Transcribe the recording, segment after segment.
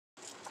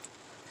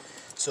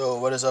So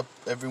what is up,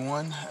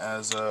 everyone?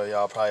 As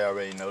y'all probably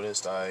already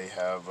noticed, I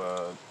have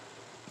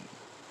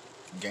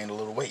gained a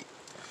little weight.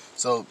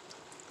 So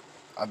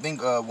I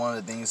think one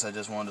of the things I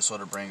just wanted to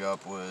sort of bring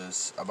up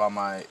was about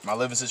my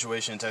living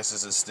situation in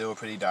Texas is still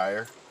pretty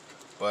dire,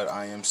 but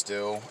I am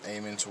still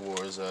aiming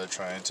towards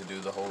trying to do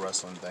the whole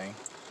wrestling thing.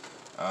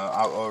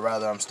 Or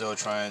rather, I'm still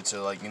trying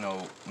to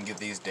get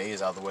these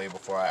days out of the way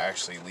before I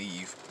actually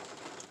leave.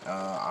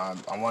 I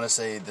want to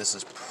say this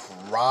is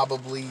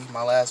probably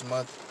my last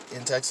month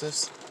in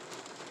Texas.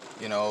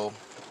 You know,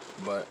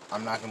 but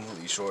I'm not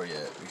completely sure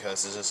yet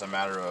because it's just a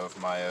matter of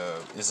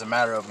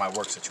my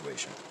work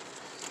situation.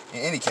 In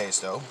any case,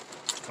 though,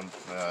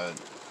 uh,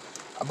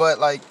 but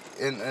like,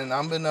 and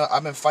I've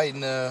been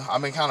fighting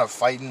I've been kind of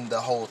fighting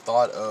the whole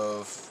thought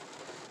of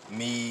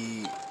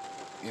me,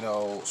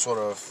 sort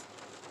of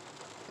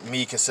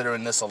me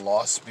considering this a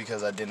loss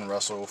because I didn't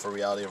wrestle for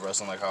Reality of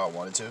Wrestling like how I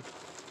wanted to.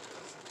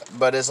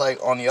 But it's like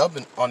on the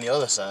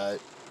other side,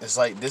 it's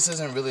like this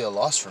isn't really a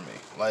loss for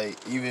me.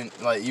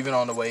 Even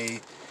on the way,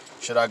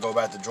 should I go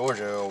back to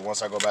Georgia or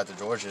once I go back to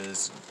Georgia,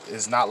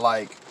 is not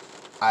like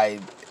I.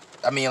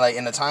 I mean, like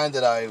in the time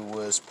that I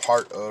was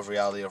part of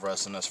Reality of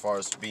Wrestling, as far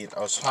as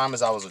time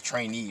as I was a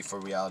trainee for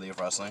Reality of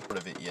Wrestling, part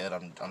of it yet.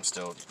 I'm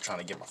still trying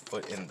to get my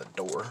foot in the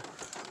door.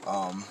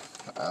 Um,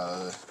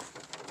 uh,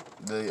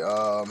 the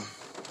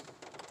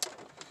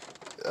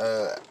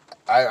uh,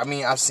 I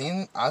mean I've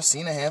seen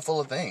a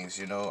handful of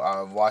things.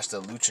 I've watched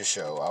the Lucha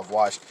show. I've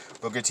watched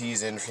Booker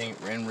T's in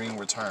ring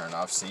return.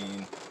 I've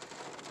seen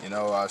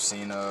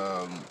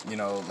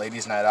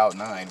Ladies Night Out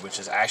 9, which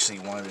is actually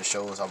one of the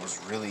shows I was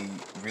really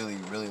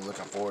really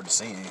looking forward to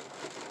seeing.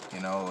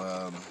 You know,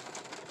 um,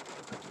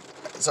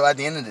 so at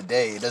the end of the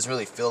day, it doesn't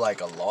really feel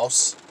like a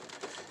loss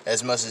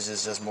as much as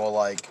it's just more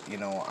like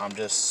I'm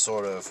just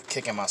sort of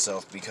kicking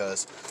myself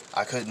because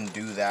I couldn't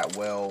do that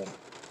well.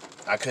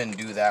 I couldn't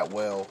do that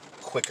well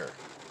quicker.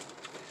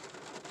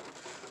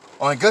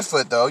 On a good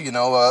foot, though,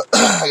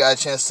 I got a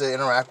chance to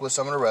interact with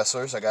some of the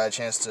wrestlers. I got a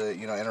chance to,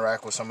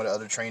 interact with some of the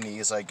other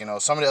trainees. Like,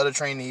 some of the other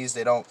trainees,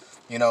 they don't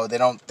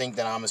think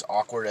that I'm as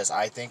awkward as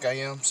I think I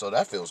am. So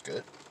that feels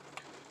good.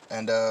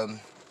 And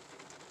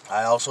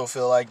I also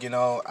feel like,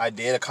 I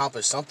did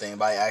accomplish something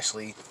by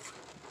actually,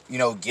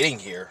 getting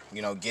here.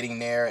 Getting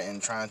there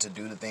and trying to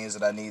do the things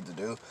that I need to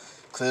do.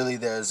 Clearly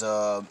there's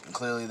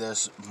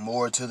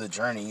more to the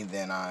journey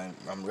than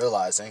I'm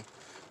realizing.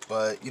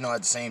 But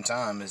at the same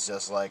time, it's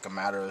just like a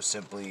matter of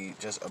simply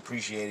just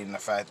appreciating the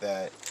fact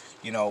that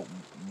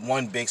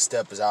one big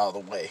step is out of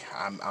the way.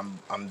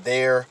 I'm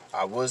there.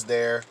 I was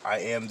there. I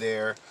am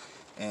there,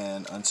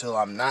 and until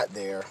I'm not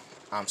there,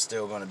 I'm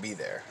still gonna be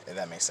there. If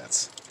that makes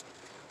sense.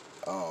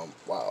 Wow.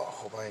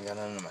 Hope I ain't got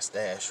none in my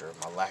stash or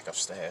my lack of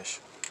stash.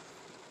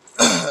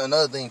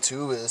 Another thing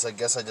too is I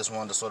guess I just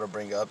wanted to sort of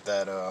bring up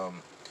that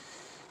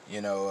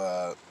you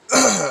know,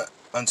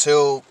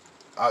 until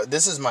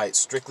this is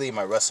strictly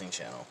my wrestling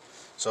channel.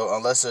 So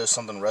unless there's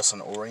something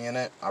wrestling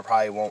oriented, I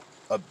probably won't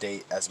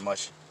update as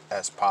much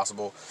as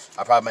possible.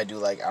 I probably might do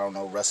like, I don't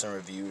know, wrestling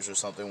reviews or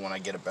something when I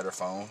get a better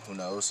phone. Who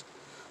knows?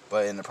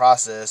 But in the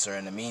process or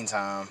in the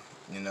meantime,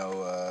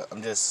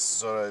 I'm just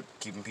sort of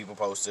keeping people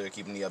posted,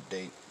 keeping the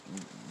update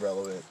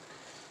relevant.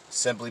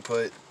 Simply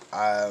put,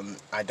 I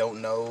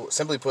don't know.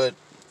 Simply put,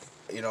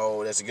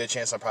 there's a good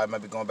chance I probably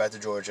might be going back to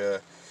Georgia.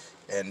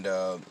 And,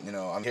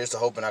 here's to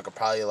hoping I could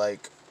probably,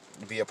 like,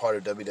 be a part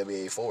of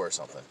WWA 4 or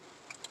something.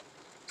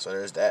 So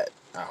there's that,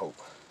 I hope.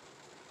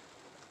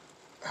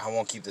 I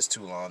won't keep this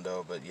too long,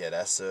 though, but yeah,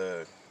 that's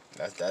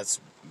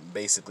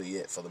basically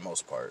it for the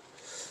most part.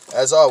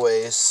 As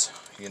always,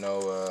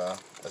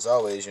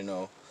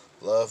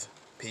 love,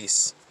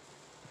 peace.